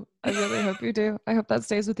you do. I really hope you do. I hope that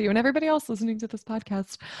stays with you and everybody else listening to this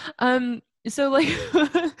podcast. So like,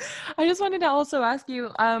 I just wanted to also ask you,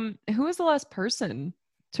 who was the last person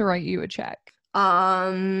to write you a check?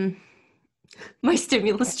 My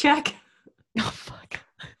stimulus check. Oh, fuck.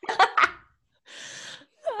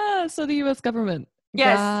 So the U.S. government.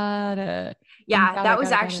 Yes. Got it. Yeah, that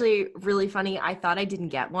was actually really funny. I thought I didn't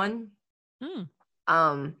get one.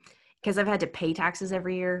 Because I've had to pay taxes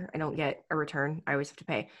every year. I don't get a return. I always have to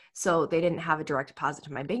pay. So they didn't have a direct deposit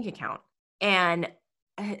to my bank account. And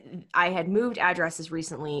I had moved addresses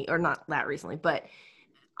recently, or not that recently, but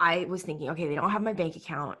I was thinking, okay, they don't have my bank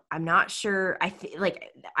account. I'm not sure.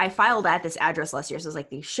 I filed at this address last year. So I was like,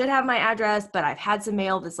 they should have my address, but I've had some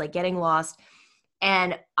mail that's like getting lost.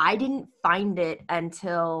 And I didn't find it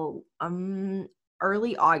until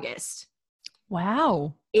early August.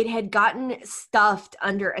 Wow. It had gotten stuffed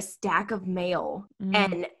under a stack of mail.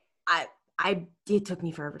 And it took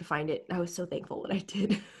me forever to find it. I was so thankful when I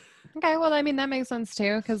did. Okay, well, I mean, that makes sense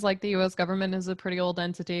too, because like the U.S. government is a pretty old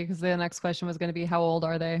entity, because the next question was going to be, how old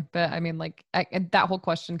are they? But I mean, like that whole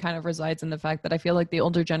question kind of resides in the fact that I feel like the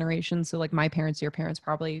older generation, so like my parents, your parents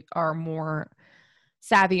probably are more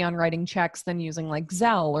savvy on writing checks than using like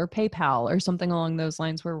Zelle or PayPal or something along those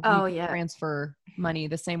lines, where we transfer money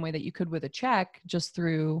the same way that you could with a check, just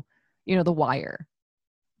through, the wire.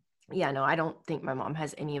 Yeah, no, I don't think my mom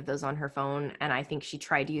has any of those on her phone. And I think she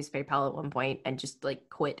tried to use PayPal at one point and just like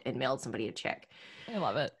quit and mailed somebody a check. I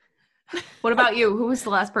love it. What about you? Who was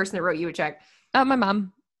the last person that wrote you a check? My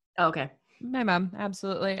mom. Oh, okay. My mom,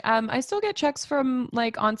 absolutely. I still get checks from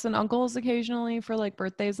like aunts and uncles occasionally for like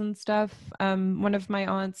birthdays and stuff. One of my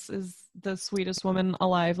aunts is the sweetest woman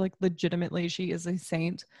alive. Like legitimately, she is a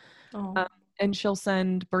saint. And she'll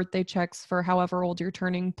send birthday checks for however old you're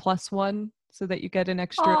turning +1, so that you get an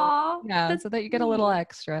extra. Aww, so that you get a little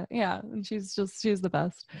extra. Yeah, and she's the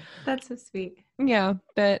best. That's so sweet. Yeah,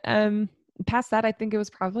 but past that, I think it was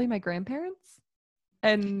probably my grandparents.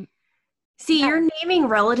 And see, you're naming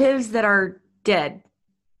relatives that are dead.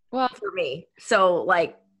 Well, for me. So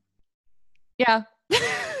like, yeah.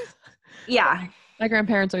 Yeah. My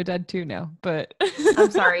grandparents are dead too now, but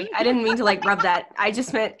I'm sorry. I didn't mean to like rub that. I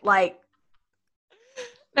just meant like,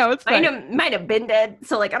 no, it's fine. Might have been dead.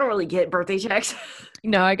 So like, I don't really get birthday checks.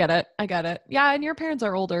 No, I get it. Yeah. And your parents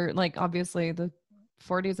are older, like obviously the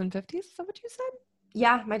 40s and 50s. Is that what you said?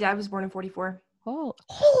 Yeah. My dad was born in 44. Oh,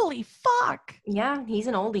 holy fuck. Yeah. He's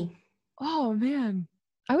an oldie. Oh man.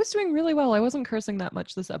 I was doing really well. I wasn't cursing that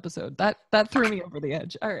much this episode. That threw me over the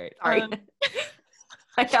edge. All right. Sorry.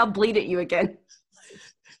 I'll bleed at you again.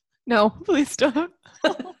 No, please don't.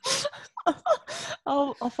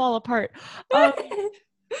 I'll fall apart.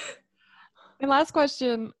 My last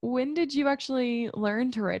question, when did you actually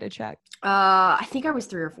learn to write a check? I think I was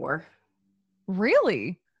 3 or 4.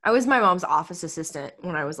 Really? I was my mom's office assistant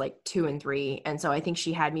when I was like 2 and 3. And so I think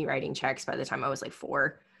she had me writing checks by the time I was like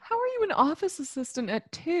 4. How are you you an office assistant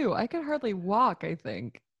at 2? I could hardly walk, I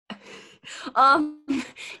think.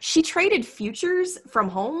 She traded futures from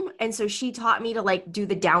home, and so she taught me to like do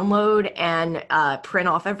the download and print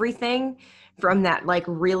off everything from that like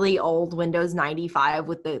really old Windows 95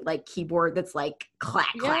 with the like keyboard that's like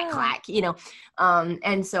clack clack clack,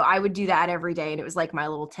 and so I would do that every day, and it was like my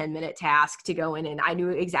little 10-minute task to go in, and I knew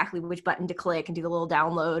exactly which button to click and do the little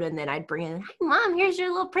download, and then I'd bring in, "Hi Mom, here's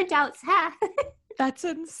your little printouts." That's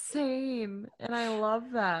insane, and I love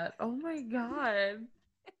that. Oh my God.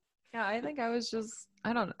 Yeah, I think I was just,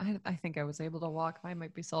 I think I was able to walk. I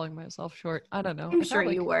might be selling myself short. I don't know. I'm sure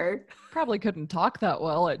you were. Probably couldn't talk that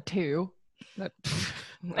well at 2. But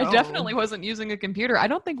I No. definitely wasn't using a computer. I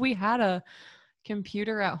don't think we had a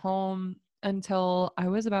computer at home until I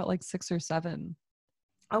was about like 6 or 7.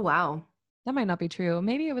 Oh, wow. That might not be true.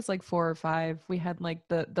 Maybe it was like 4 or 5. We had like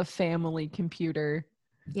the family computer.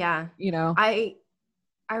 Yeah. I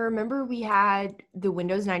remember we had the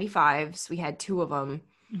Windows 95s. We had 2 of them.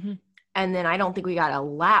 Mm-hmm. And then I don't think we got a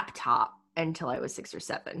laptop until I was 6 or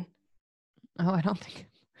 7. Oh, I don't think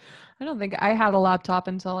I had a laptop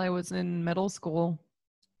until I was in middle school.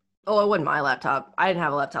 Oh, it wasn't my laptop. I didn't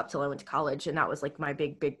have a laptop till I went to college, and that was like my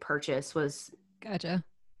big purchase was. Gotcha.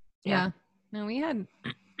 Yeah. No, we had,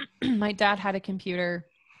 my dad had a computer.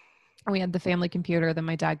 We had the family computer. Then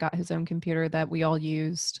my dad got his own computer that we all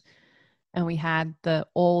used. And we had the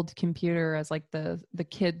old computer as like the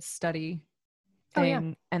kids study thing. Oh, yeah.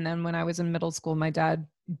 And then when I was in middle school, my dad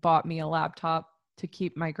bought me a laptop to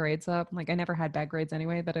keep my grades up. Like I never had bad grades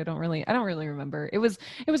anyway, but I don't really remember. It was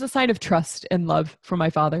a sign of trust and love from my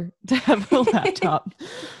father to have a laptop.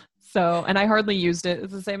 So, and I hardly used it.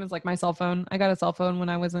 It's the same as like my cell phone. I got a cell phone when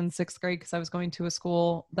I was in 6th grade because I was going to a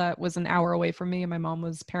school that was an hour away from me, and my mom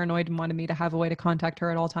was paranoid and wanted me to have a way to contact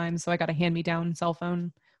her at all times. So I got a hand-me-down cell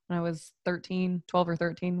phone when I was 12 or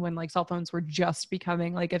 13, when like cell phones were just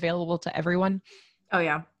becoming like available to everyone. Oh,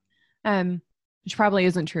 yeah. Which probably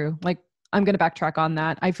isn't true. Like I'm going to backtrack on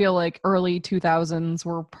that. I feel like early 2000s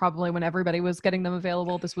were probably when everybody was getting them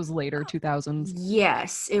available. This was later 2000s.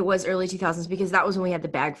 Yes, it was early 2000s because that was when we had the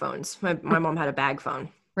bag phones. My mom had a bag phone.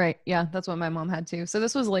 Right. Yeah. That's what my mom had too. So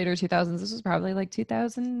this was later 2000s. This was probably like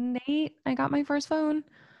 2008. I got my first phone.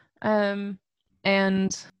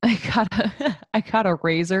 And I got a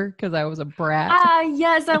Razor because I was a brat.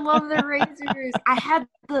 Yes, I love the Razors. I had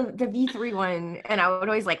the V3 one, and I would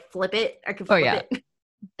always like flip it. I could flip it.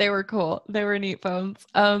 They were cool. They were neat phones.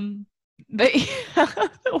 We're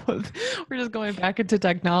just going back into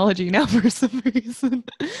technology now for some reason.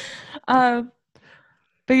 But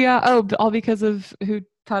yeah, all because of who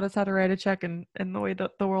taught us how to write a check and the way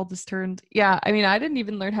that the world has turned. Yeah, I mean, I didn't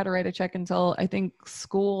even learn how to write a check until I think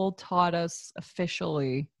school taught us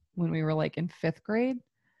officially when we were like in 5th grade.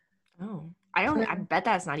 Oh, I bet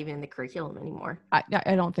that's not even in the curriculum anymore. I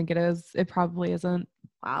don't think it is. It probably isn't.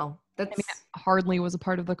 Wow. I mean, it hardly was a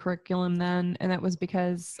part of the curriculum then. And that was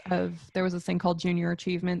because there was this thing called junior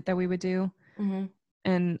achievement that we would do. Mm-hmm.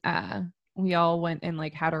 And we all went and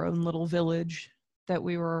like had our own little village that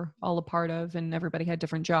we were all a part of, and everybody had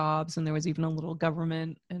different jobs, and there was even a little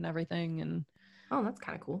government and everything. And oh, that's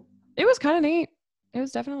kind of cool. It was kind of neat. It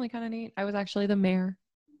was definitely kind of neat. I was actually the mayor.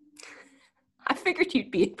 I figured you'd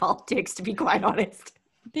be in politics, to be quite honest.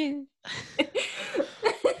 Yeah.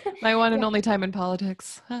 My one and only time in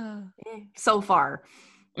politics. So far.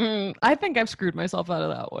 I think I've screwed myself out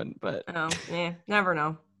of that one, but never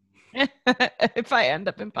know. If I end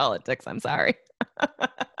up in politics, I'm sorry.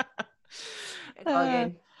 It's all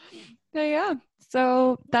good. Yeah.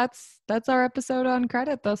 So that's our episode on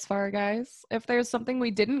credit thus far, guys. If there's something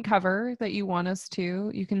we didn't cover that you want us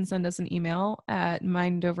to, you can send us an email at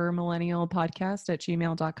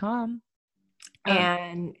mindovermillennialpodcast@gmail.com.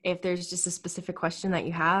 And if there's just a specific question that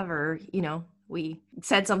you have, or, we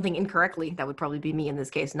said something incorrectly, that would probably be me in this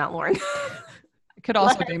case, not Lauren. It could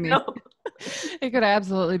also be me. It could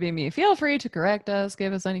absolutely be me. Feel free to correct us,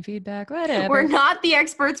 give us any feedback, whatever. We're not the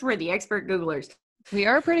experts. We're the expert Googlers. We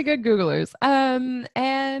are pretty good Googlers. And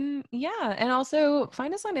also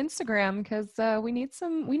find us on Instagram because we need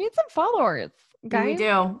some followers, guys. We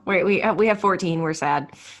do. We have 14. We're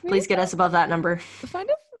sad. Please get us above that number.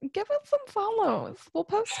 Give us some follows. We'll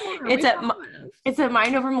post more. It's a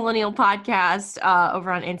Mind Over Millennial podcast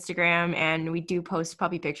over on Instagram, and we do post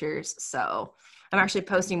puppy pictures. So I'm actually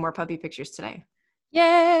posting more puppy pictures today.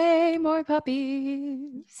 Yay, more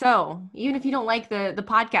puppies. So even if you don't like the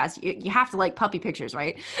podcast, you have to like puppy pictures,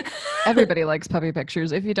 right? Everybody likes puppy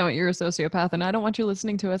pictures. If you don't, you're a sociopath, and I don't want you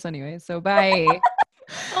listening to us anyway. So bye.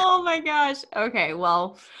 Oh my gosh. Okay,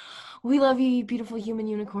 well, we love you, you beautiful human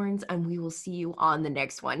unicorns, and we will see you on the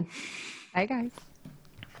next one. Bye, guys.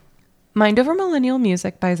 Mind Over Millennial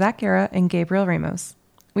music by Zach Guerra and Gabriel Ramos.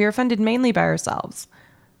 We are funded mainly by ourselves,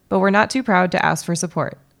 but we're not too proud to ask for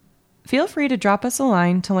support. Feel free to drop us a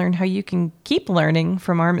line to learn how you can keep learning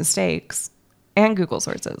from our mistakes, and Google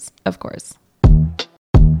sources, of course.